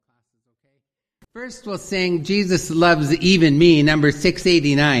First we'll sing Jesus Loves Even Me, number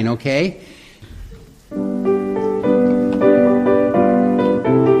 689, okay?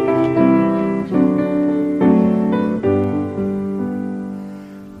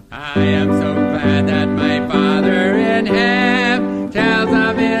 I am so glad that my Father in heaven tells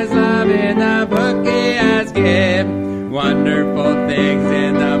of his love in the book he has given. Wonderful things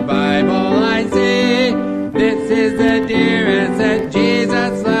in the Bible I see. This is the dearest that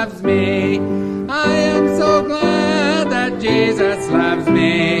Jesus loves me. I am so glad that Jesus loves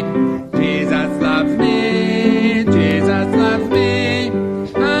me. Jesus loves me. Jesus loves me.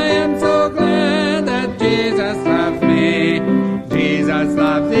 I am so glad that Jesus loves me. Jesus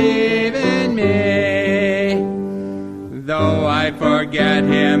loves even me. Though I forget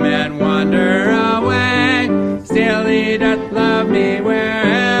him and wander away, still he doth love me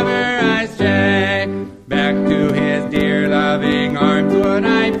wherever I stray. Back to his dear loving arms would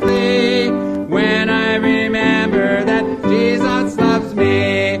I flee, when I remember that Jesus loves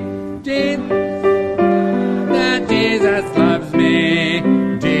me, that Jesus loves me,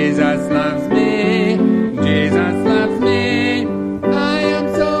 Jesus loves me, Jesus loves me. I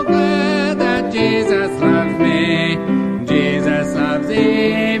am so glad that Jesus loves me, Jesus loves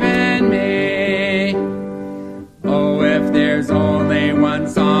even me. Oh, if there's only one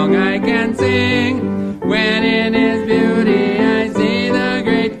song I can sing, when in his beauty I see the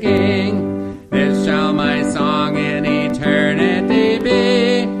great King, this shall my song in eternity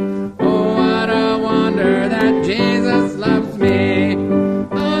be. Oh, what a wonder that Jesus loves me.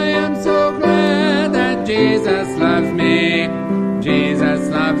 I am so glad that Jesus loves me. Jesus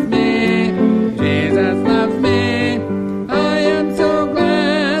loves me. Jesus loves me. I am so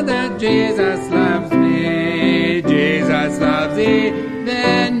glad that Jesus loves me. Jesus loves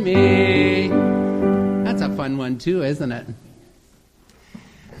even me. That's a fun one too, isn't it?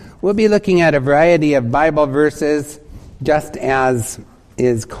 We'll be looking at a variety of Bible verses, just as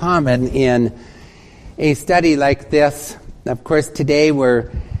is common in a study like this. Of course, today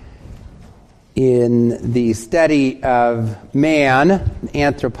we're in the study of man,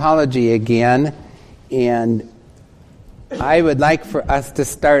 anthropology again, and I would like for us to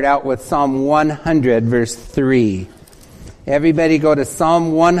start out with Psalm 100, verse 3. Everybody go to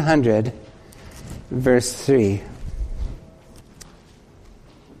Psalm 100, verse 3.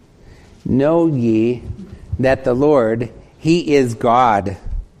 Know ye that the Lord, he is God.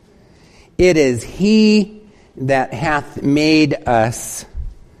 It is he that hath made us,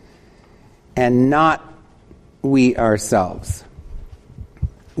 and not we ourselves.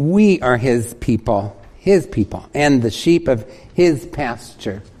 We are his people, and the sheep of his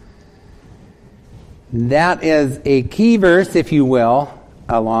pasture. That is a key verse, if you will,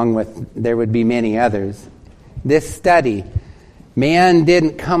 along with, there would be many others. This study, man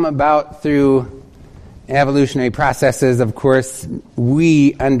didn't come about through evolutionary processes. Of course,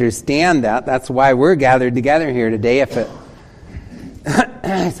 we understand that. That's why we're gathered together here today.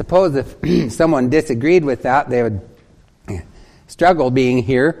 I suppose if someone disagreed with that, they would struggle being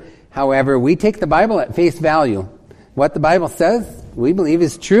here. However, we take the Bible at face value. What the Bible says, we believe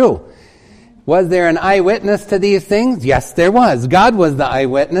is true. Was there an eyewitness to these things? Yes, there was. God was the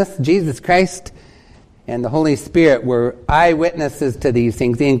eyewitness. Jesus Christ and the Holy Spirit were eyewitnesses to these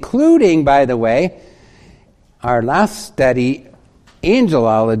things, including, by the way, our last study,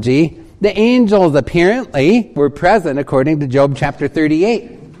 angelology. The angels apparently were present according to Job chapter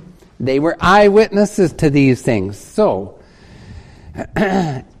 38. They were eyewitnesses to these things. So,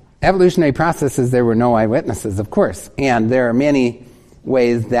 evolutionary processes, there were no eyewitnesses, of course. And there are many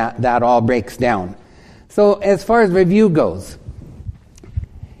ways that all breaks down. So, as far as review goes,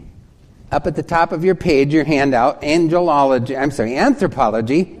 up at the top of your page, your handout, anthropology.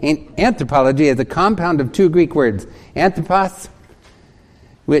 Anthropology is a compound of two Greek words. Anthropos,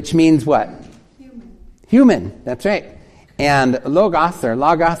 which means what? Human, that's right. And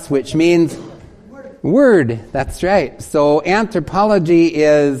logos, which means word. That's right. So anthropology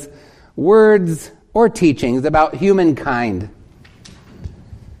is words or teachings about humankind.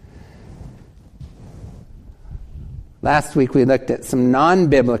 Last week we looked at some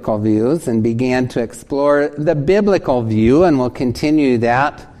non-biblical views and began to explore the biblical view, and we'll continue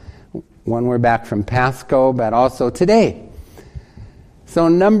that when we're back from Pasco, but also today. So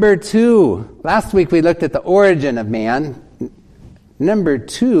number 2, last week we looked at the origin of man. Number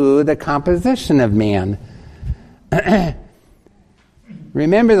 2, the composition of man.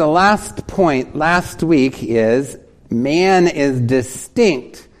 Remember the last point last week is man is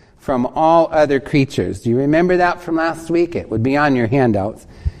distinct from all other creatures. Do you remember that from last week? It would be on your handouts.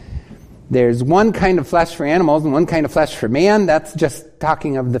 There's one kind of flesh for animals and one kind of flesh for man. That's just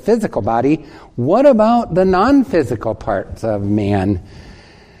talking of the physical body. What about the non-physical parts of man?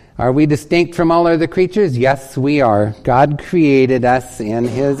 Are we distinct from all other creatures? Yes, we are. God created us in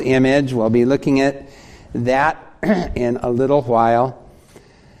His image. We'll be looking at that in a little while.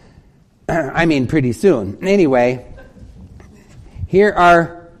 Pretty soon. Anyway, here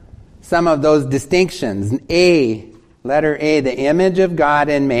are some of those distinctions. Letter A, the image of God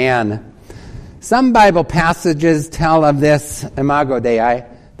in man. Some Bible passages tell of this imago Dei.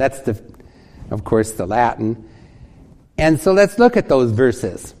 That's of course, the Latin. And so let's look at those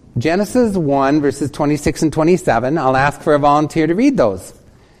verses. Genesis 1, verses 26 and 27. I'll ask for a volunteer to read those.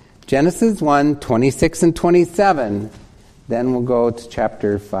 Genesis 1, 26 and 27. Then we'll go to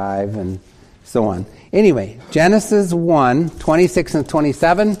chapter 5 and so on. Anyway, Genesis 1, 26 and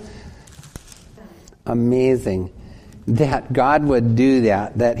 27. Amazing that God would do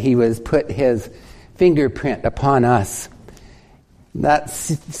that He was put His fingerprint upon us. Let's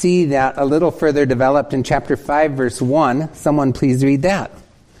see that a little further developed in chapter 5, verse 1. Someone please read that.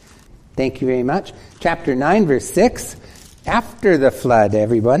 Thank you very much. Chapter 9, verse 6. After the flood,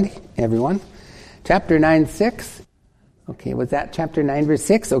 everyone. Chapter 9, 6. Okay, was that chapter 9, verse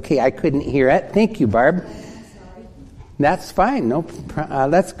 6? Okay, I couldn't hear it. Thank you, Barb. That's fine.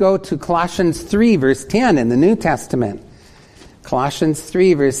 Let's go to Colossians 3, verse 10 in the New Testament. Colossians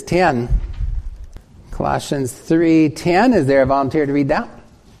 3, verse 10. Colossians 3:10. Is there a volunteer to read that?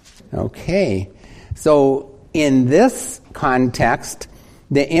 Okay. So in this context,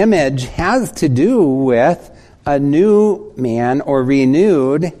 the image has to do with a new man or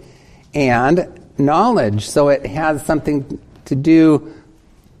renewed and knowledge. So it has something to do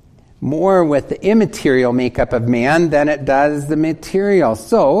more with the immaterial makeup of man than it does the material.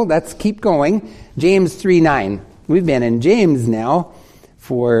 So let's keep going. James 3:9. We've been in James now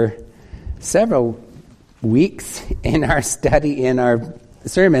for several weeks in our study, in our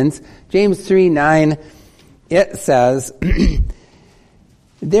sermons. James 3:9, it says,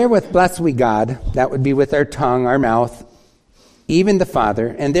 "Therewith bless we God," that would be with our tongue, our mouth, "even the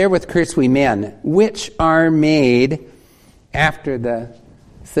Father, and therewith curse we men, which are made after the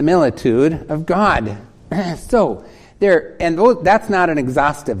similitude of God." So, that's not an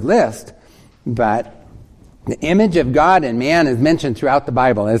exhaustive list, but the image of God in man is mentioned throughout the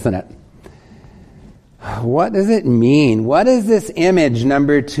Bible, isn't it? What does it mean? What is this image,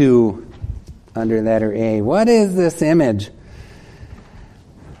 number 2, under letter A? What is this image?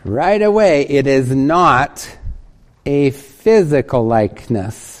 Right away, it is not a physical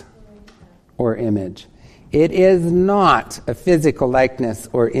likeness or image. It is not a physical likeness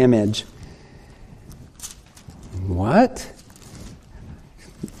or image. What?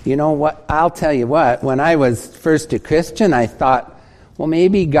 You know what? I'll tell you what. When I was first a Christian, I thought, well,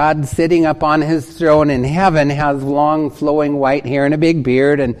 maybe God sitting up on His throne in heaven has long flowing white hair and a big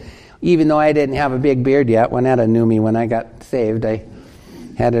beard. And even though I didn't have a big beard yet, when Etta knew me when I got saved, I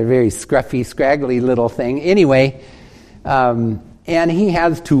had a very scruffy, scraggly little thing. Anyway, and He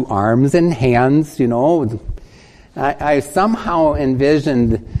has 2 arms and hands, you know. I somehow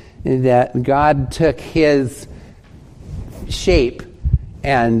envisioned that God took His shape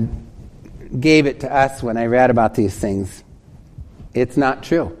and gave it to us when I read about these things. It's not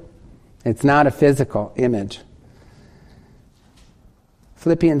true. It's not a physical image.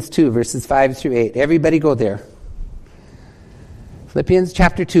 Philippians 2, verses 5 through 8. Everybody go there. Philippians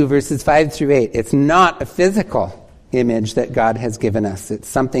chapter 2, verses 5 through 8. It's not a physical image that God has given us. It's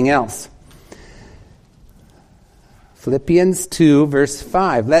something else. Philippians 2, verse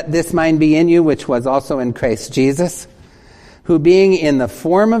 5. "Let this mind be in you, which was also in Christ Jesus, who being in the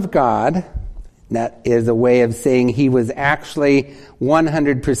form of God," that is a way of saying He was actually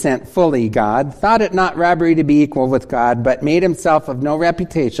 100% fully God, "thought it not robbery to be equal with God, but made Himself of no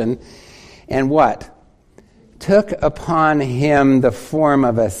reputation, and" what? "Took upon Him the form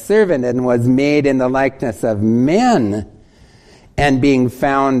of a servant, and was made in the likeness of men, and being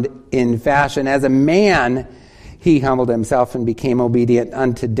found in fashion as a man, He humbled Himself and became obedient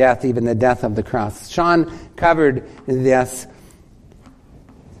unto death, even the death of the cross." Sean covered this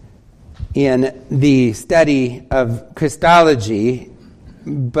in the study of Christology,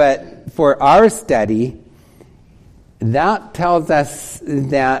 but for our study, that tells us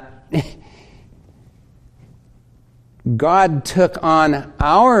that God took on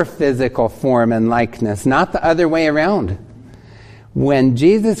our physical form and likeness, not the other way around. When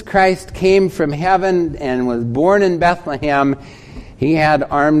Jesus Christ came from heaven and was born in Bethlehem, He had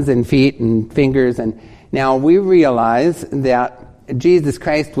arms and feet and fingers. And now we realize that Jesus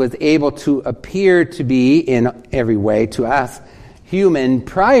Christ was able to appear to be, in every way to us, human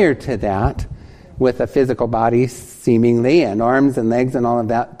prior to that, with a physical body seemingly, and arms and legs and all of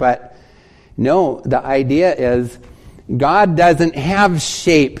that. But no, the idea is God doesn't have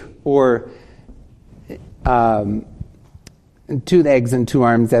shape or 2 legs and 2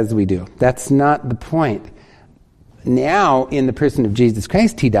 arms as we do. That's not the point. Now, in the person of Jesus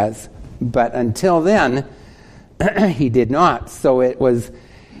Christ, he does. But until then, he did not. So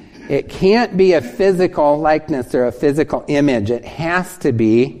it can't be a physical likeness or a physical image. It has to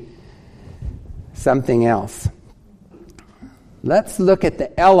be something else. Let's look at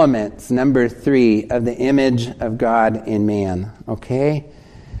the elements, number 3, of the image of God in man. Okay?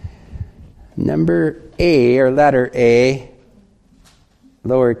 Number A, or letter A,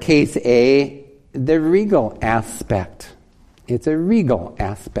 lowercase a, the regal aspect. It's a regal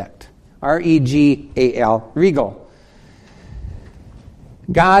aspect. R-E-G-A-L, regal.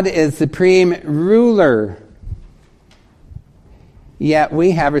 God is supreme ruler. Yet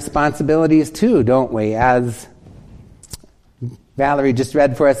we have responsibilities too, don't we? As Valerie just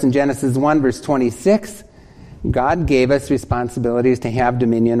read for us in Genesis 1, verse 26, God gave us responsibilities to have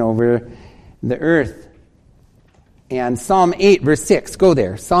dominion over the earth. And Psalm 8, verse 6, go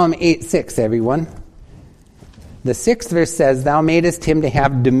there. Psalm 8, 6, everyone. The 6th verse says, Thou madest him to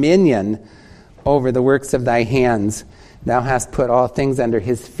have dominion over the works of thy hands. Thou hast put all things under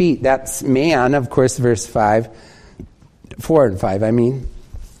his feet. That's man, of course, verse 5. 4 and 5, I mean.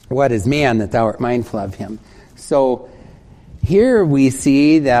 What is man that thou art mindful of him? So here we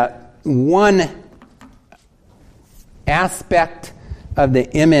see that one aspect of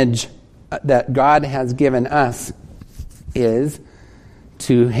the image that God has given us is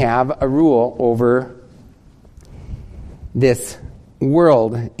to have a rule over this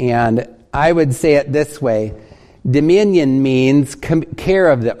world. And I would say it this way. Dominion means care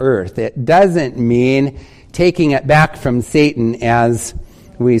of the earth. It doesn't mean taking it back from Satan, as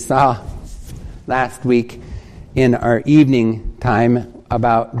we saw last week in our evening time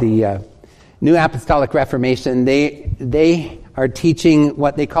about the New Apostolic Reformation. They are teaching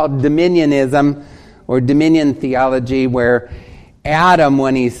what they call dominionism or dominion theology, where Adam,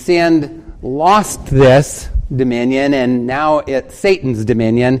 when he sinned, lost this dominion, and now it's Satan's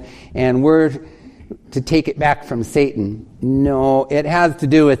dominion, and we're to take it back from Satan. No, it has to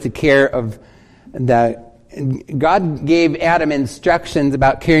do with the care of God gave Adam instructions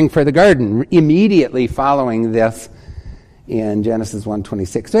about caring for the garden immediately following this in Genesis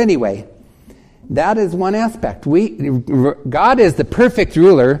 1:26. So anyway, that is one aspect. God is the perfect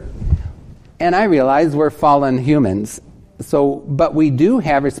ruler, and I realize we're fallen humans. But we do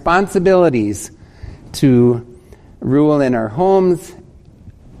have responsibilities to rule in our homes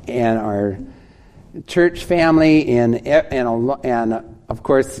and our church family and of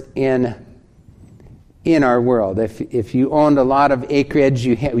course in our world. If you owned a lot of acreage,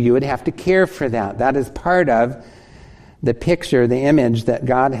 you would have to care for that. That is part of the picture, the image that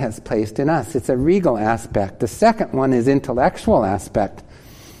God has placed in us. It's a regal aspect. The second one is intellectual aspect.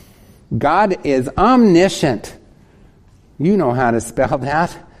 God is omniscient. You know how to spell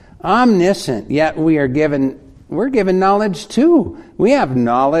that. Omniscient. Yet we're given knowledge too. We have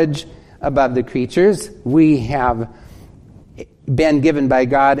knowledge above the creatures. We have been given by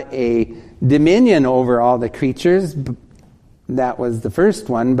God a dominion over all the creatures. That was the first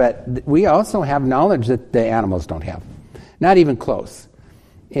one, but we also have knowledge that the animals don't have. Not even close.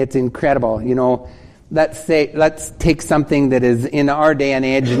 It's incredible. You know, let's take something that is in our day and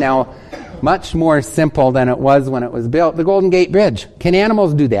age now much more simple than it was when it was built. The Golden Gate Bridge. Can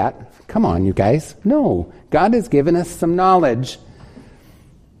animals do that? Come on, you guys. No. God has given us some knowledge.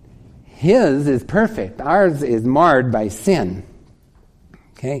 His is perfect. Ours is marred by sin.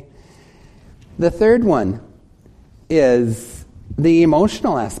 Okay? The third one is the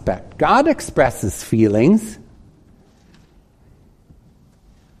emotional aspect. God expresses feelings,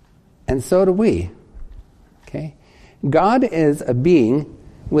 and so do we. Okay? God is a being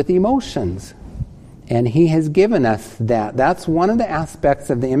with emotions, and he has given us that. That's one of the aspects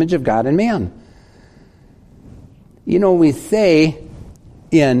of the image of God in man. You know, we say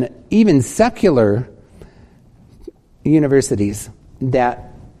in even secular universities that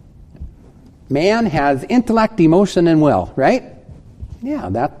man has intellect, emotion, and will, right? Yeah,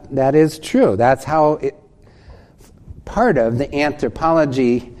 that is true. That's how part of the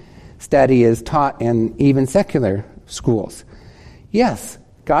anthropology study is taught in even secular schools. Yes,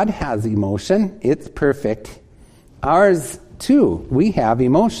 God has emotion. It's perfect. Ours, too. We have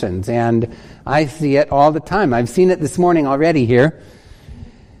emotions, and I see it all the time. I've seen it this morning already here.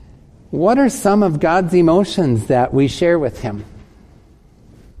 What are some of God's emotions that we share with him?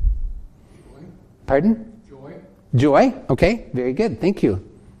 Joy. Pardon? Joy. Joy? Okay, very good. Thank you.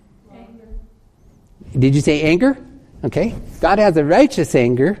 Anger. Did you say anger? Okay. God has a righteous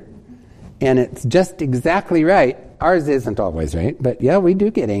anger, and it's just exactly right. Ours isn't always right, but yeah, we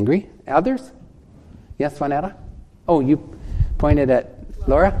do get angry. Others? Yes, Juanetta? Oh, you pointed at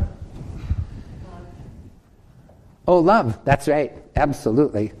Laura? Oh, love. That's right.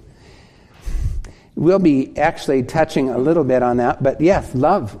 Absolutely. We'll be actually touching a little bit on that, but yes,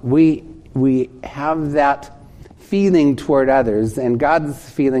 love. We have that feeling toward others, and God's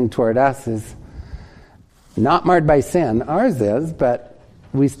feeling toward us is not marred by sin. Ours is, but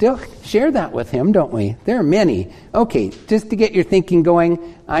we still share that with Him, don't we? There are many. Okay, just to get your thinking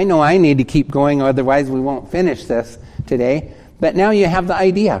going, I know I need to keep going, otherwise we won't finish this today. But now you have the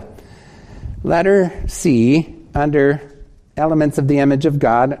idea. Letter C, under elements of the image of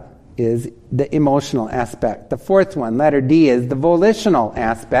God, is the emotional aspect. The fourth one, letter D, is the volitional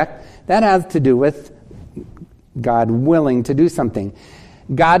aspect. That has to do with God willing to do something.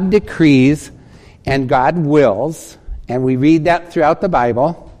 God decrees and God wills, and we read that throughout the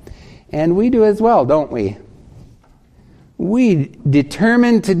Bible, and we do as well, don't we? We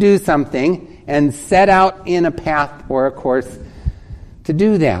determine to do something and set out in a path or a course to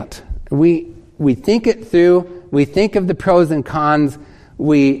do that. We think it through, we think of the pros and cons,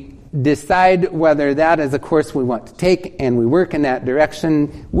 we decide whether that is a course we want to take, and we work in that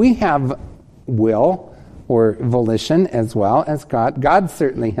direction. We have will or volition as well as God. God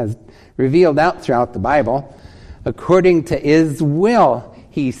certainly has revealed out throughout the Bible. According to His will,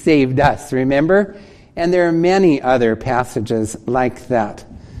 He saved us, remember? And there are many other passages like that.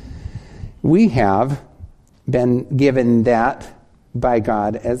 We have been given that by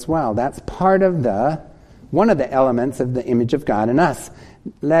God as well. That's part of one of the elements of the image of God in us.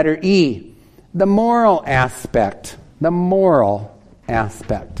 Letter E, the moral aspect. The moral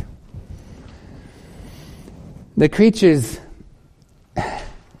aspect. The creatures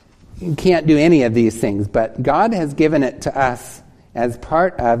can't do any of these things, but God has given it to us as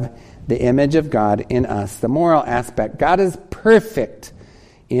part of the image of God in us. The moral aspect. God is perfect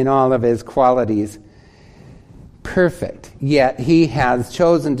in all of His qualities. Perfect. Yet He has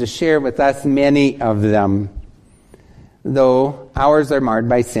chosen to share with us many of them, though ours are marred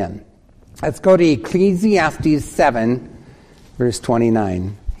by sin. Let's go to Ecclesiastes 7, verse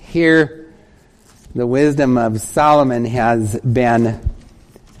 29. Here, the wisdom of Solomon has been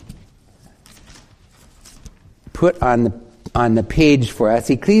put on the page for us.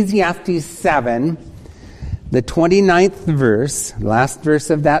 Ecclesiastes 7, the 29th verse, last verse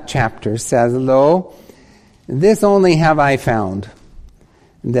of that chapter, says, Lo, this only have I found,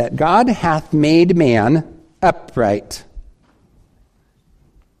 that God hath made man upright.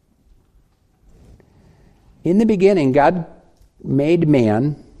 In the beginning, God made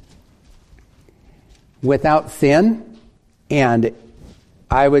man without sin, and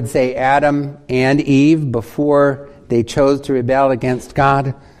I would say Adam and Eve, before they chose to rebel against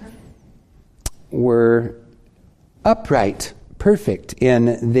God, were upright, perfect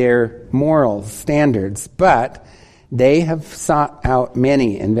in their moral standards, but they have sought out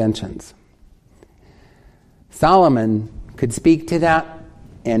many inventions. Solomon could speak to that,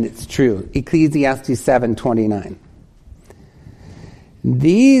 and it's true. Ecclesiastes 7:29.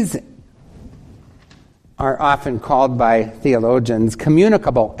 These are often called by theologians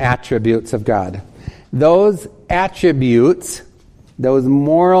communicable attributes of God. Those attributes, those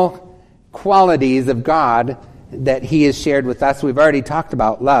moral qualities of God that He has shared with us. We've already talked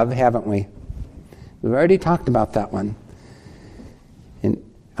about love, haven't we? We've already talked about that one. And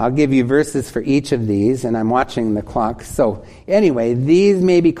I'll give you verses for each of these, and I'm watching the clock. So anyway, these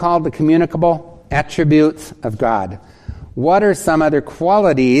may be called the communicable attributes of God. What are some other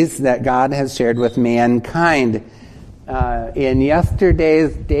qualities that God has shared with mankind? In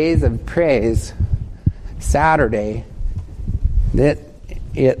yesterday's Days of Praise, Saturday, it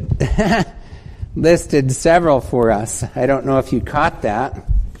listed several for us. I don't know if you caught that,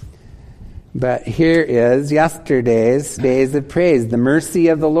 but here is yesterday's Days of Praise. The mercy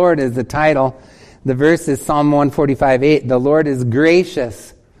of the Lord is the title. The verse is Psalm 145:8. The Lord is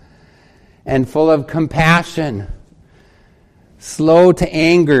gracious and full of compassion, slow to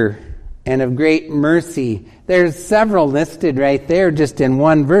anger, and of great mercy. There's several listed right there just in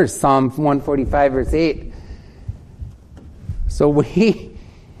one verse, Psalm 145, verse 8. So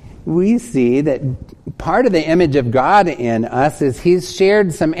we see that part of the image of God in us is He's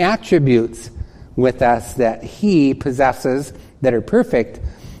shared some attributes with us that He possesses that are perfect.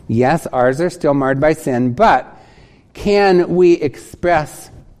 Yes, ours are still marred by sin, but can we express,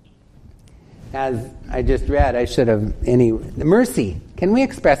 as I just read, mercy? Can we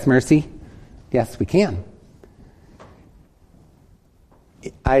express mercy? Yes, we can.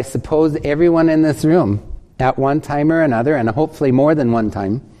 I suppose everyone in this room, at one time or another, and hopefully more than one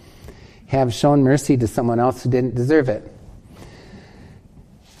time, have shown mercy to someone else who didn't deserve it.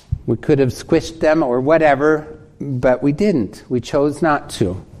 We could have squished them or whatever, but we didn't. We chose not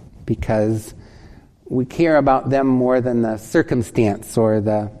to, because we care about them more than the circumstance or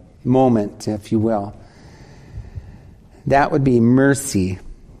the moment, if you will. That would be mercy.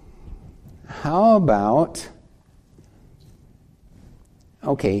 How about...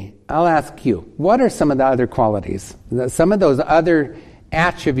 Okay, I'll ask you, what are some of the other qualities? Some of those other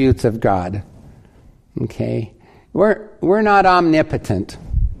attributes of God? Okay, we're not omnipotent.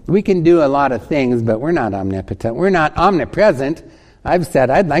 We can do a lot of things, but we're not omnipotent. We're not omnipresent. I've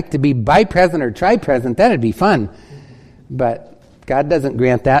said I'd like to be bipresent or tripresent. That'd be fun. But God doesn't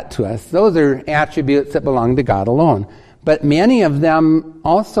grant that to us. Those are attributes that belong to God alone. But many of them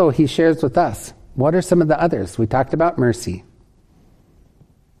also He shares with us. What are some of the others? We talked about mercy.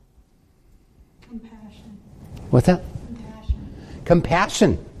 Compassion. What's that?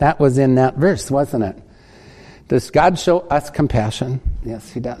 Compassion. That was in that verse, wasn't it? Does God show us compassion?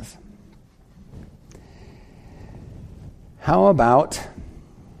 Yes, He does. How about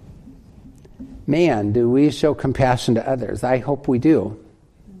man? Do we show compassion to others? I hope we do.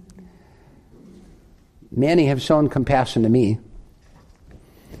 Many have shown compassion to me.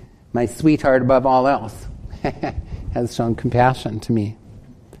 My sweetheart above all else has shown compassion to me.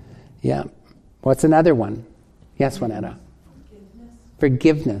 Yeah. What's another one? Yes, Juanetta.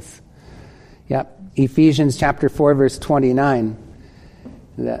 Forgiveness. Yep. Ephesians chapter 4, verse 29.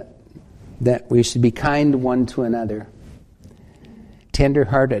 That we should be kind one to another.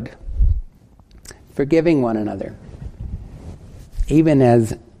 Tender-hearted. Forgiving one another. Even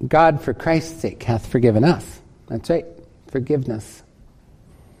as God, for Christ's sake, hath forgiven us. That's right. Forgiveness.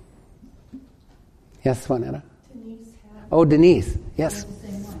 Yes, Juanetta. Oh, Denise. Yes.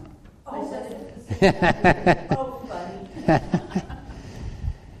 Oh, buddy.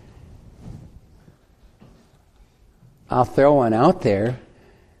 I'll throw one out there.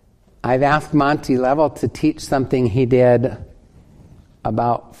 I've asked Monty Level to teach something he did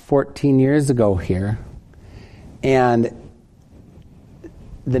about 14 years ago here. And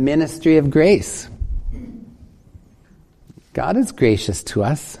the ministry of grace. God is gracious to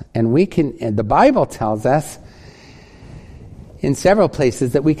us, and the Bible tells us in several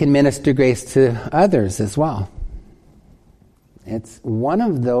places that we can minister grace to others as well. It's one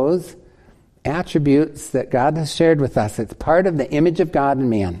of those attributes that God has shared with us. It's part of the image of God in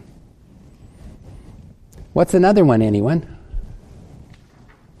man. What's another one, anyone?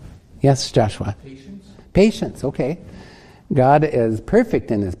 Yes, Joshua? Patience. Patience, okay. God is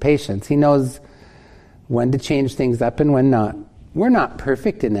perfect in His patience. He knows when to change things up and when not. We're not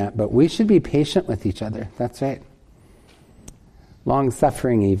perfect in that, but we should be patient with each other. That's right.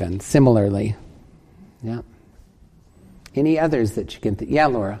 Long-suffering even, similarly. Yeah. Any others that you can think? Yeah,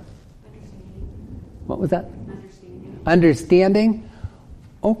 Laura? What was that? Understanding?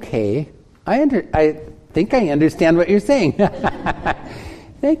 Okay. I think I understand what you're saying.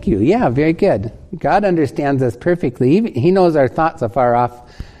 Thank you. Yeah, very good. God understands us perfectly. He knows our thoughts afar off,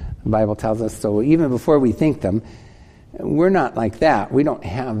 the Bible tells us. So even before we think them, we're not like that. We don't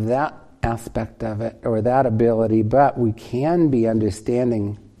have that aspect of it or that ability, but we can be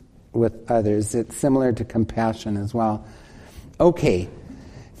understanding with others. It's similar to compassion as well. Okay.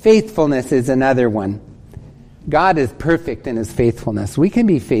 Faithfulness is another one. God is perfect in His faithfulness. We can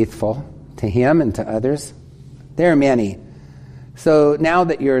be faithful to Him and to others. There are many. So now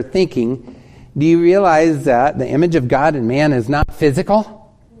that you're thinking, do you realize that the image of God in man is not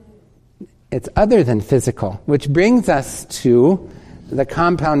physical? It's other than physical, which brings us to the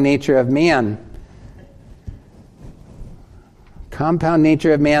compound nature of man. Compound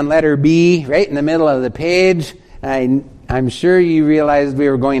nature of man, letter B, right in the middle of the page. I'm sure you realized we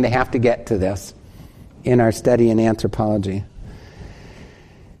were going to have to get to this in our study in anthropology.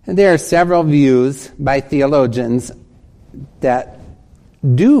 And there are several views by theologians that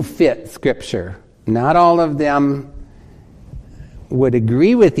do fit Scripture. Not all of them would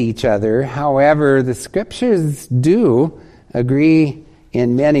agree with each other. However, the Scriptures do agree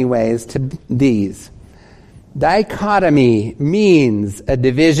in many ways to these. Dichotomy means a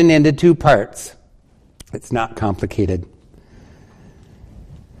division into two parts. It's not complicated.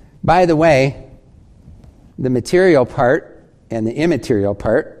 By the way, the material part and the immaterial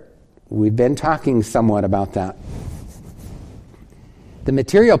part, we've been talking somewhat about that. The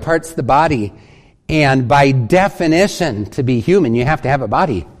material part's the body, and by definition, to be human, you have to have a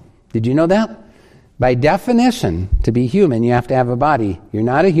body. Did you know that? By definition, to be human, you have to have a body. You're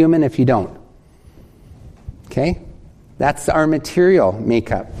not a human if you don't. Okay? That's our material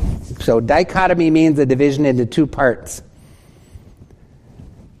makeup. So dichotomy means a division into two parts.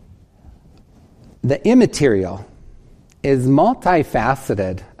 The immaterial is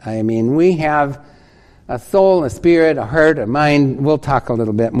multifaceted. I mean, we have a soul, a spirit, a heart, a mind. We'll talk a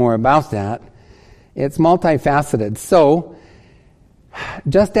little bit more about that. It's multifaceted. So,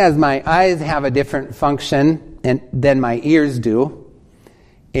 just as my eyes have a different function than my ears do,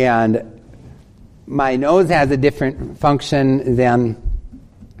 and my nose has a different function than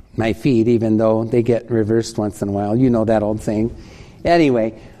my feet, even though they get reversed once in a while. You know that old saying.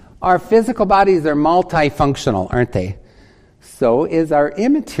 Anyway, our physical bodies are multifunctional, aren't they? So is our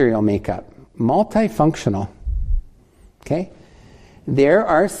immaterial makeup. Multifunctional. Okay? There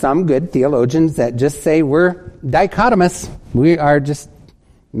are some good theologians that just say we're dichotomous. We are just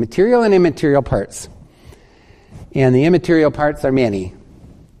material and immaterial parts. And the immaterial parts are many.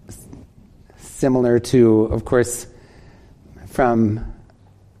 Similar to, of course, from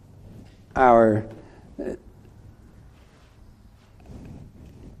our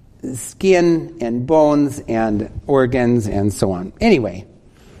skin and bones and organs and so on. Anyway,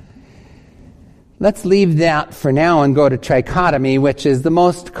 let's leave that for now and go to trichotomy, which is the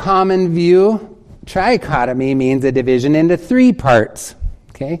most common view. Trichotomy means a division into three parts.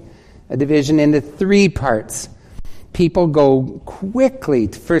 Okay? A division into three parts. People go quickly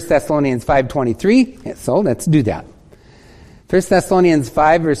to 1 Thessalonians 5:23, so let's do that. 1 Thessalonians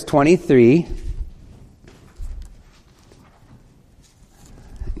 5, verse 23.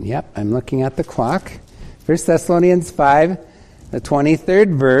 Yep, I'm looking at the clock. 1 Thessalonians 5, the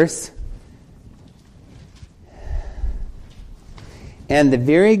 23rd verse. And the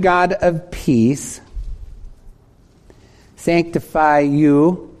very God of peace sanctify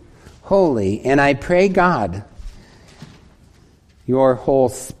you wholly. And I pray God, your whole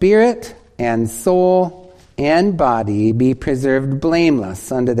spirit and soul and body be preserved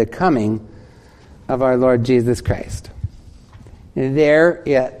blameless unto the coming of our Lord Jesus Christ. There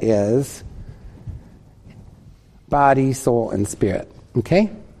it is. Body, soul, and spirit. Okay?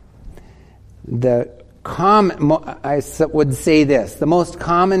 I would say this. The most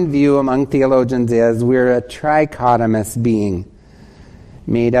common view among theologians is we're a trichotomous being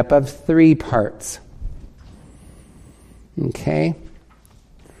made up of three parts. Okay?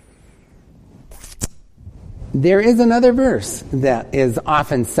 There is another verse that is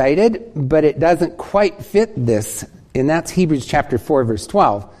often cited, but it doesn't quite fit this, and that's Hebrews chapter 4, verse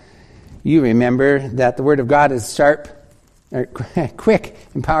 12. You remember that the Word of God is sharp, or quick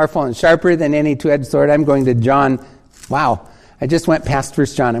and powerful and sharper than any two-edged sword. I'm going to John. Wow, I just went past 1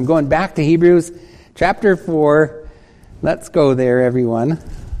 John. I'm going back to Hebrews chapter 4. Let's go there, everyone.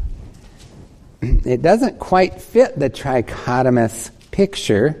 It doesn't quite fit the trichotomous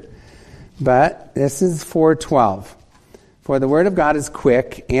picture, but this is 4:12. For the word of God is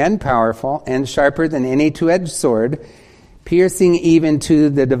quick and powerful and sharper than any two-edged sword, piercing even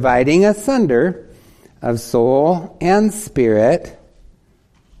to the dividing asunder of soul and spirit.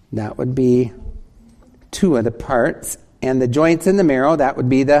 That would be two of the parts. And the joints and the marrow, that would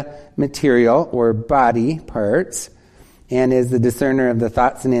be the material or body parts, and is the discerner of the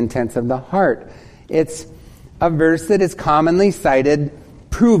thoughts and intents of the heart. It's a verse that is commonly cited,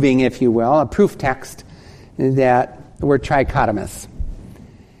 proving, if you will, a proof text that we're trichotomous.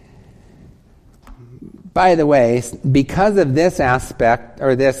 By the way, because of this aspect,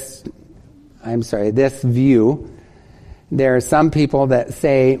 or this view, there are some people that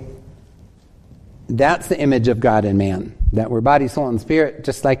say that's the image of God in man, that we're body, soul, and spirit,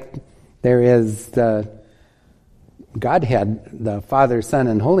 just like there is the Godhead, the Father, Son,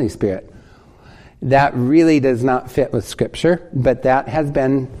 and Holy Spirit. That really does not fit with Scripture, but that has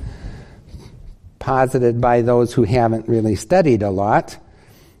been posited by those who haven't really studied a lot.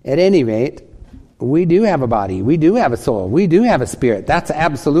 At any rate, we do have a body, we do have a soul, we do have a spirit. That's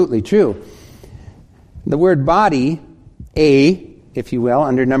absolutely true. The word body, if you will,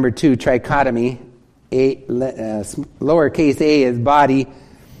 under number 2, trichotomy, lowercase a is body.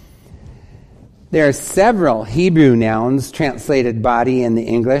 There are several Hebrew nouns translated body in the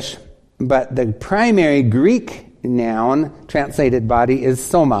English, but the primary Greek noun translated body is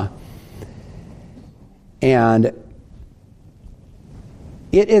soma. And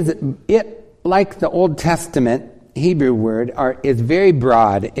it like the Old Testament Hebrew word is very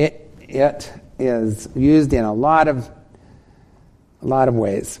broad. It is used in a lot of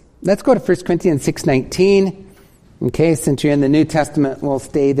ways. Let's go to 1 Corinthians 6:19. Okay, since you're in the New Testament, we'll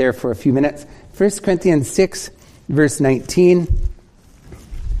stay there for a few minutes. 1 Corinthians 6, verse 19.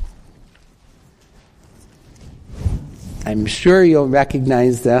 I'm sure you'll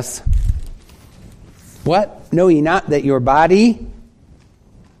recognize this. What Know ye not that your body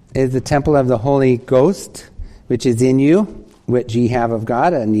is the temple of the Holy Ghost, which is in you, which ye have of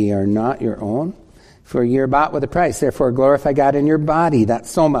God, and ye are not your own? For ye are bought with a price. Therefore glorify God in your body, that's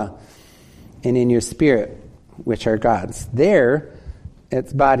soma, and in your spirit, which are God's. There,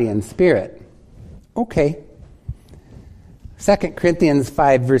 it's body and spirit. Okay. 2 Corinthians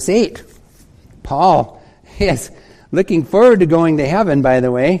 5, verse 8. Paul is looking forward to going to heaven, by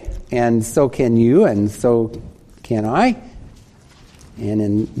the way, and so can you, and so can I.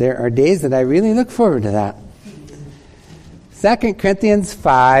 And there are days that I really look forward to that. 2 Corinthians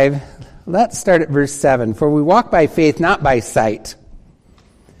 5, let's start at verse 7. For we walk by faith, not by sight.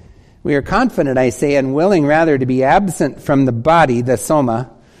 We are confident, I say, and willing rather to be absent from the body, the soma,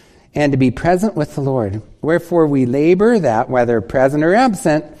 and to be present with the Lord. Wherefore we labor that, whether present or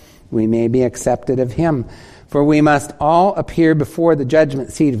absent, we may be accepted of him. For we must all appear before the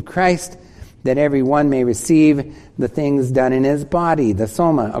judgment seat of Christ, that every one may receive the things done in his body, the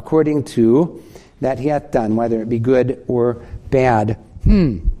soma, according to that he hath done, whether it be good or bad.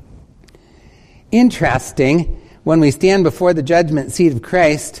 Interesting, when we stand before the judgment seat of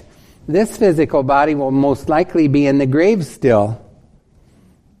Christ, this physical body will most likely be in the grave still.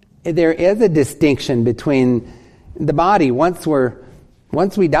 There is a distinction between the body. Once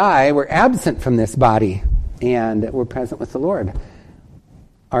we die, we're absent from this body, and we're present with the Lord.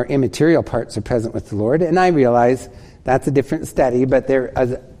 Our immaterial parts are present with the Lord, and I realize that's a different study, but there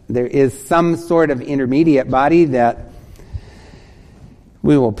is some sort of intermediate body that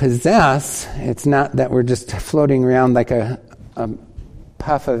we will possess. It's not that we're just floating around like a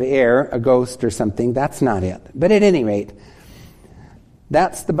puff of air, a ghost or something. That's not it. But at any rate,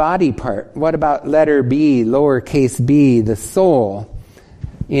 that's the body part. What about letter B, lowercase b, the soul?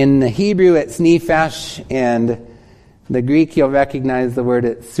 In the Hebrew, it's nephesh, and the Greek, you'll recognize the word,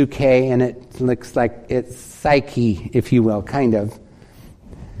 it's suke, and it looks like it's psyche, if you will, kind of.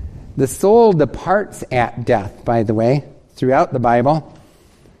 The soul departs at death, by the way, throughout the Bible.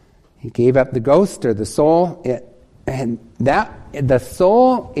 He gave up the ghost or the soul, and that the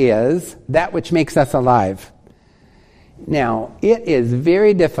soul is that which makes us alive. Now, it is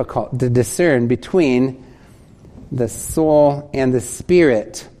very difficult to discern between the soul and the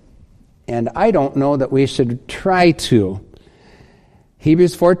spirit, and I don't know that we should try to.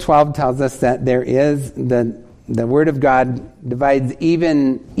 Hebrews 4:12 tells us that there is the Word of God divides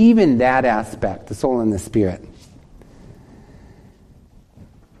even that aspect, the soul and the spirit.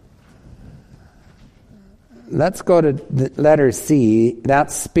 Let's go to the letter C.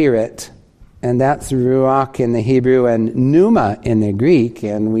 That's spirit, and that's ruach in the Hebrew and pneuma in the Greek,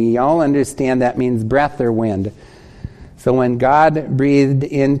 and we all understand that means breath or wind. So when God breathed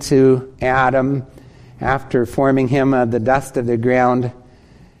into Adam after forming him of the dust of the ground,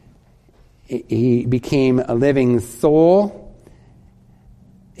 he became a living soul.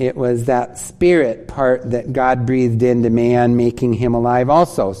 It was that spirit part that God breathed into man, making him alive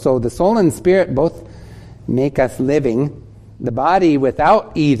also. So the soul and spirit both make us living. The body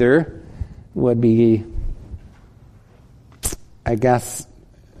without either would be, I guess,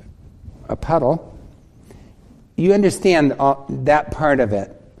 a puddle. You understand that part of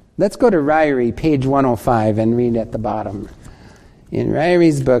it. Let's go to Ryrie, page 105, and read at the bottom. In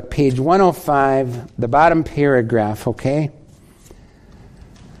Ryrie's book, page 105, the bottom paragraph, okay?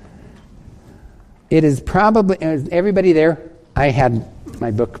 It is probably, is everybody there? I had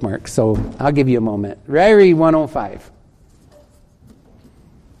my bookmark, so I'll give you a moment. Ryrie 105.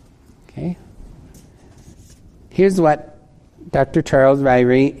 Okay. Here's what Dr. Charles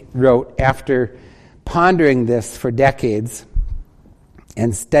Ryrie wrote after pondering this for decades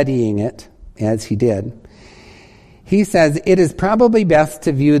and studying it as he did. He says, it is probably best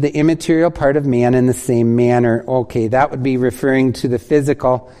to view the immaterial part of man in the same manner. Okay, that would be referring to the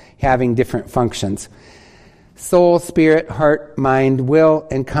physical having different functions. Soul, spirit, heart, mind, will,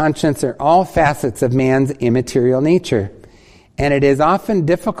 and conscience are all facets of man's immaterial nature, and it is often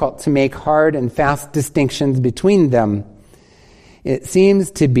difficult to make hard and fast distinctions between them. It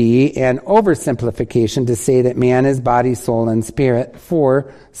seems to be an oversimplification to say that man is body, soul, and spirit,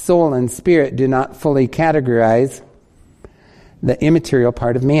 for soul and spirit do not fully categorize the immaterial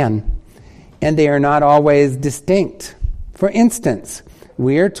part of man, and they are not always distinct. For instance,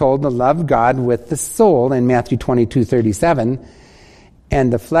 we are told to love God with the soul in Matthew 22:37,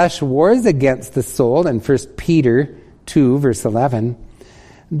 and the flesh wars against the soul in 1 Peter 2, verse 11.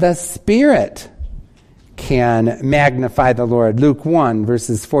 The Spirit can magnify the Lord. Luke 1,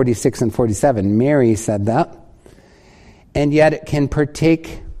 verses 46 and 47. Mary said that. And yet it can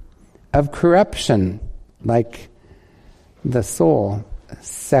partake of corruption, like the soul.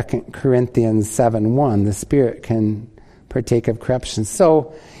 2 Corinthians 7:1. The spirit can partake of corruption.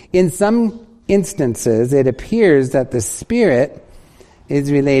 So, in some instances, it appears that the spirit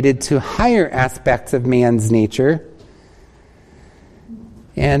is related to higher aspects of man's nature.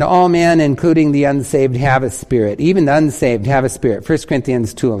 And all men, including the unsaved, have a spirit. Even the unsaved have a spirit. 1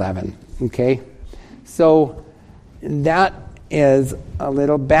 Corinthians 2:11. Okay? So, that is a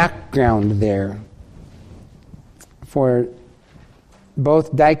little background there for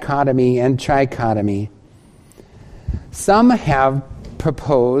both dichotomy and trichotomy. Some have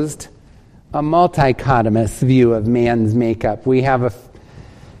proposed a multichotomous view of man's makeup. We have a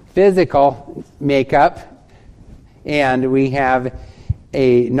physical makeup, and we have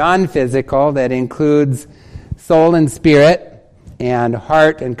a non-physical that includes soul and spirit, and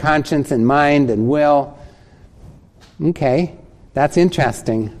heart and conscience and mind and will. Okay, that's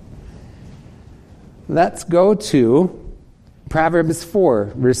interesting. Let's go to Proverbs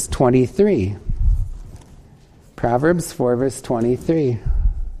 4, verse 23. Proverbs 4, verse 23.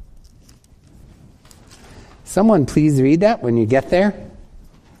 Someone please read that when you get there.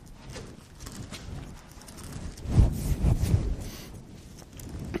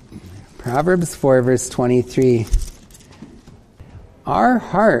 Proverbs 4, verse 23. Our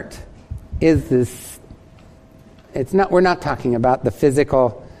heart is this. We're not talking about the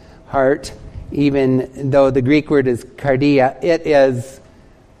physical heart, even though the Greek word is cardia. It is,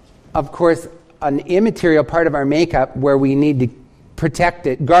 of course, an immaterial part of our makeup where we need to protect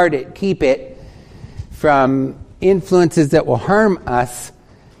it, guard it, keep it from influences that will harm us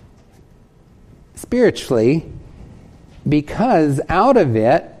spiritually, because out of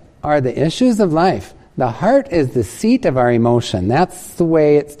it are the issues of life. The heart is the seat of our emotion. That's the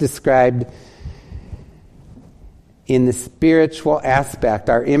way it's described in the spiritual aspect.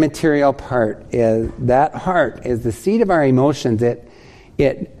 Our immaterial part is, that heart is the seat of our emotions.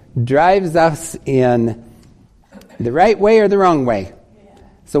 It drives us in the right way or the wrong way.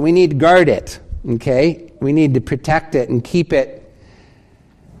 So we need to guard it, okay? We need to protect it and keep it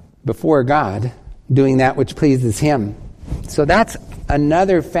before God, doing that which pleases Him. So that's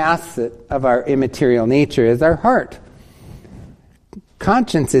another facet of our immaterial nature, is our heart.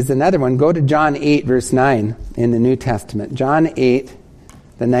 Conscience is another one. Go to John 8, verse 9 in the New Testament. John 8,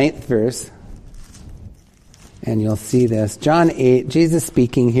 the 9th verse. And you'll see this. John 8, Jesus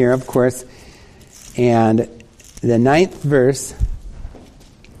speaking here, of course. And the 9th verse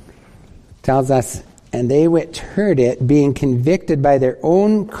tells us, and they which heard it, being convicted by their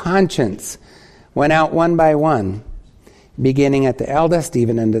own conscience, went out one by one, beginning at the eldest,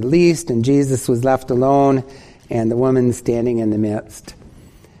 even unto the least, and Jesus was left alone, and the woman standing in the midst.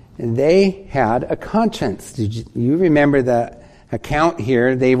 And they had a conscience. Did you remember the account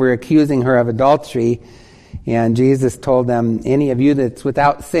here? They were accusing her of adultery, and Jesus told them, any of you that's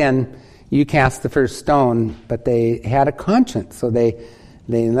without sin, you cast the first stone. But they had a conscience, so they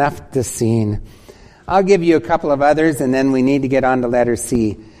left the scene. I'll give you a couple of others, and then we need to get on to letter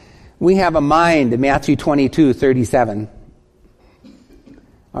C. We have a mind, Matthew 22:37.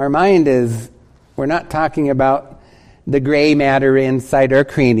 Our mind is, we're not talking about the gray matter inside our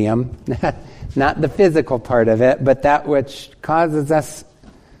cranium, not the physical part of it, but that which causes us,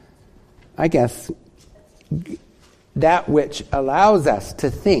 I guess, that which allows us to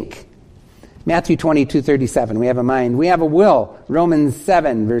think. Matthew 22:37, we have a mind. We have a will, Romans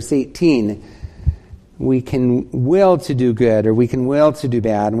 7, verse 18. We can will to do good, or we can will to do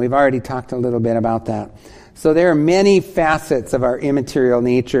bad, and we've already talked a little bit about that. So there are many facets of our immaterial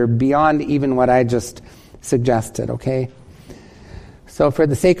nature beyond even what I just suggested, okay? So for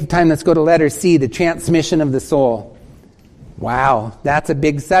the sake of time, let's go to letter C, the transmission of the soul. Wow, that's a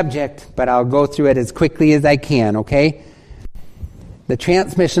big subject, but I'll go through it as quickly as I can, okay? The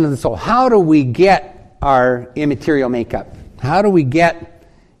transmission of the soul. How do we get our immaterial makeup? How do we get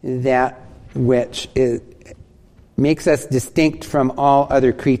that which makes us distinct from all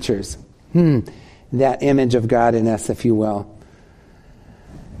other creatures? That image of God in us, if you will.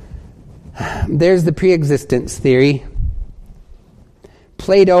 There's the pre-existence theory.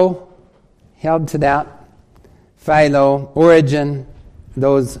 Plato held to that. Philo, Origen,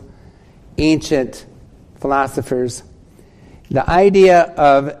 those ancient philosophers. The idea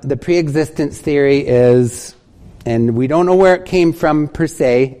of the pre-existence theory is, and we don't know where it came from per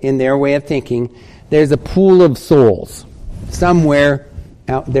se in their way of thinking, there's a pool of souls somewhere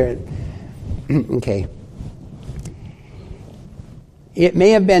out there. Okay. It may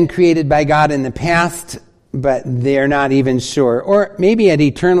have been created by God in the past, but they're not even sure. Or maybe it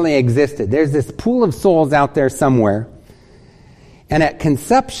eternally existed. There's this pool of souls out there somewhere. And at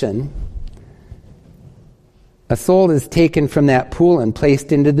conception, A soul is taken from that pool and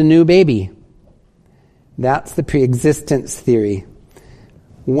placed into the new baby. That's the pre-existence theory.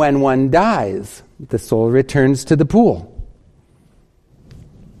 When one dies, the soul returns to the pool.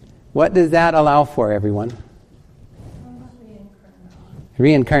 What does that allow for, everyone?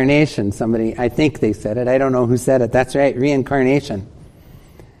 Reincarnation. Somebody, I think they said it. I don't know who said it. That's right, reincarnation.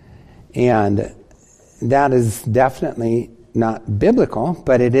 And that is definitely not biblical,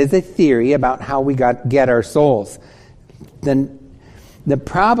 but it is a theory about how we get our souls.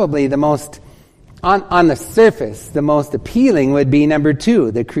 Probably the most, on the surface, the most appealing would be number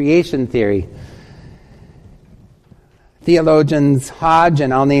 2, the creation theory. Theologians Hodge,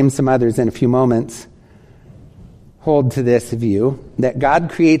 and I'll name some others in a few moments, hold to this view, that God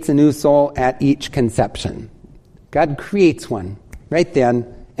creates a new soul at each conception. God creates one right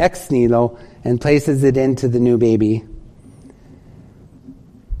then, ex nihilo, and places it into the new baby.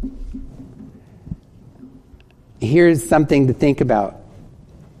 Here's something to think about.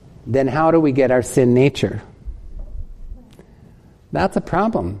 Then how do we get our sin nature? That's a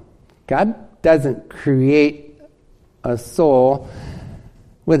problem. God doesn't create a soul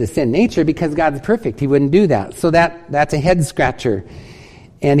with a sin nature because God's perfect. He wouldn't do that. So that's a head scratcher.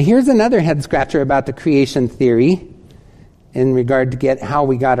 And here's another head scratcher about the creation theory in regard to how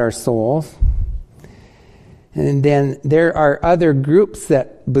we got our souls. And then there are other groups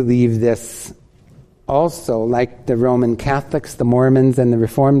that believe this also, like the Roman Catholics, the Mormons, and the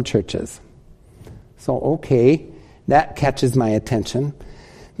Reformed churches. So, okay, that catches my attention.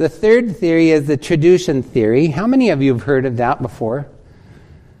 The third theory is the tradition theory. How many of you have heard of that before?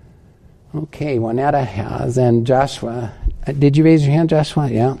 Okay, Juanetta has, and Joshua. Did you raise your hand, Joshua?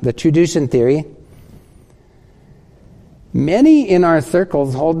 Yeah, the tradition theory. Many in our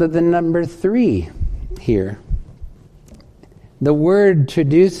circles hold to the number 3 here. The word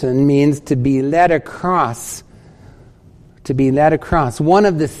tradition means to be led across. To be led across. One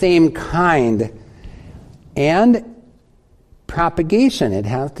of the same kind. And propagation. It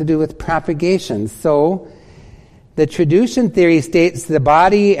has to do with propagation. So, the tradition theory states the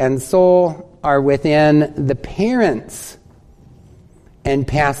body and soul are within the parents and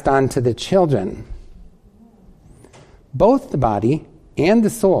passed on to the children. Both the body and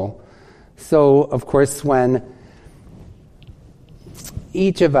the soul. So, of course, when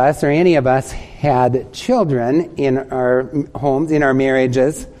each of us or any of us had children in our homes, in our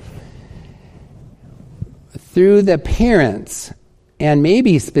marriages, through the parents, and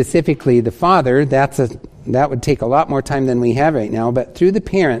maybe specifically the father, that would take a lot more time than we have right now, but through the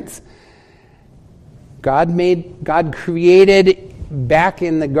parents, God created back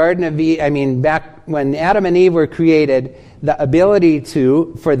in the Garden of Eden, back when Adam and Eve were created, the ability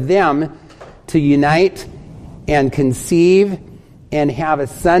for them to unite and conceive and have a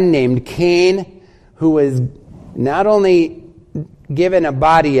son named Cain, who was not only given a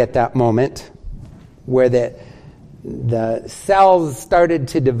body at that moment, where the cells started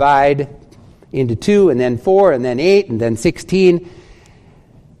to divide into 2, and then 4, and then 8, and then 16,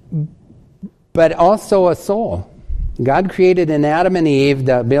 but also a soul. God created in Adam and Eve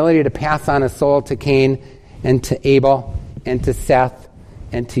the ability to pass on a soul to Cain, and to Abel, and to Seth,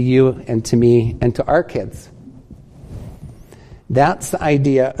 and to you, and to me, and to our kids. That's the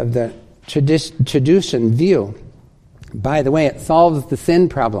idea of the tradition view. By the way, it solves the sin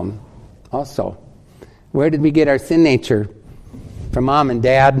problem also. Where did we get our sin nature? From mom and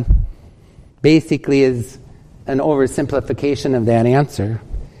dad. Basically is an oversimplification of that answer.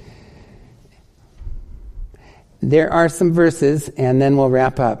 There are some verses, and then we'll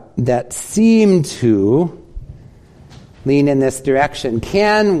wrap up, that seem to lean in this direction.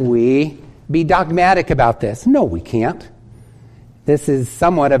 Can we be dogmatic about this? No, we can't. This is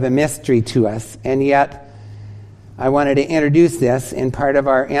somewhat of a mystery to us, and yet I wanted to introduce this in part of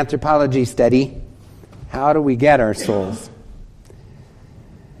our anthropology study. How do we get our souls?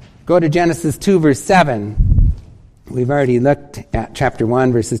 Go to Genesis 2, verse 7. We've already looked at chapter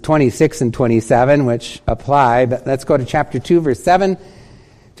 1, verses 26 and 27, which apply, but let's go to chapter 2, verse 7.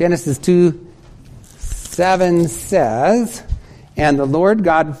 Genesis 2, 7 says, "And the Lord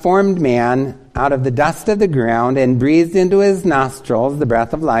God formed man out of the dust of the ground and breathed into his nostrils the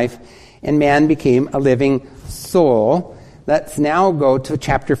breath of life, and man became a living soul." Let's now go to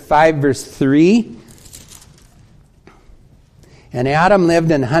chapter 5, verse 3. "And Adam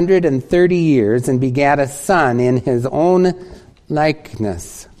lived 130 years and begat a son in his own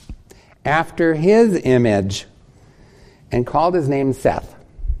likeness, after his image, and called his name Seth."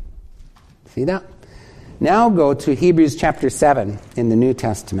 See that? Now go to Hebrews chapter 7 in the New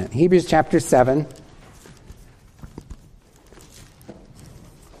Testament. Hebrews chapter 7.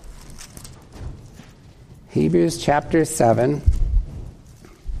 Hebrews chapter 7,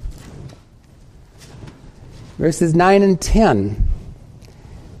 verses 9 and 10.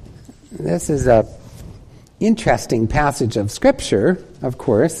 This is a interesting passage of Scripture, of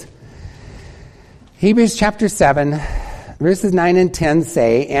course. Hebrews chapter 7, verses 9 and 10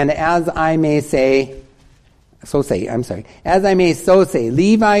 say, and as I may so say,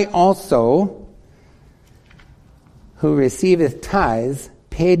 Levi also, who receiveth tithes,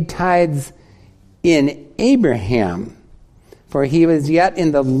 paid tithes in Abraham, for he was yet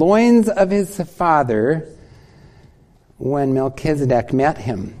in the loins of his father when Melchizedek met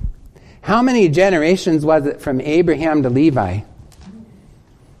him. How many generations was it from Abraham to Levi?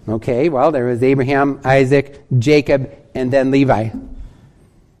 Okay, well, there was Abraham, Isaac, Jacob, and then Levi.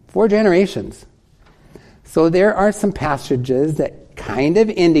 4 generations. So there are some passages that kind of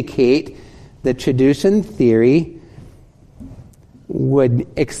indicate the tradition theory would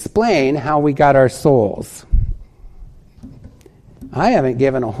explain how we got our souls. I haven't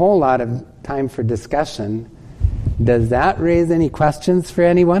given a whole lot of time for discussion. Does that raise any questions for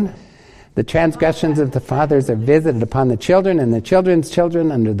anyone? The transgressions of the fathers are visited upon the children and the children's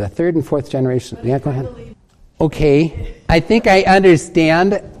children under the 3rd and 4th generation. Yeah, go ahead. Okay, I think I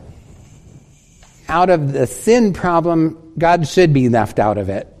understand. Out of the sin problem, God should be left out of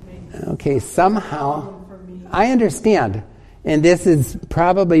it. Okay, somehow, I understand. And this is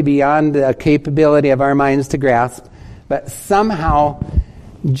probably beyond the capability of our minds to grasp, but somehow,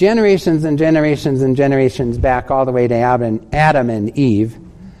 generations and generations and generations back all the way to Adam and Eve,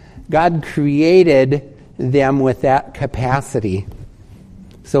 God created them with that capacity.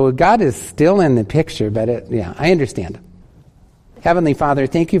 So God is still in the picture, but I understand. Heavenly Father,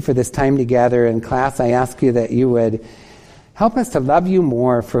 thank you for this time together in class. I ask you that you would help us to love you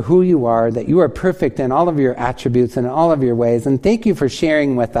more for who you are, that you are perfect in all of your attributes and all of your ways. And thank you for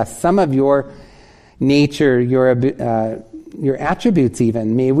sharing with us some of your nature, your attributes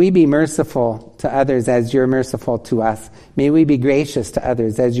even. May we be merciful to others as you're merciful to us. May we be gracious to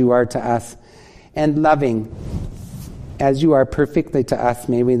others as you are to us. And loving as you are perfectly to us.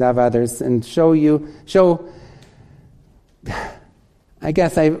 May we love others and I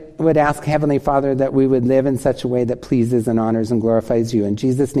guess I would ask, Heavenly Father, that we would live in such a way that pleases and honors and glorifies you. In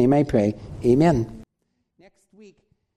Jesus' name I pray. Amen.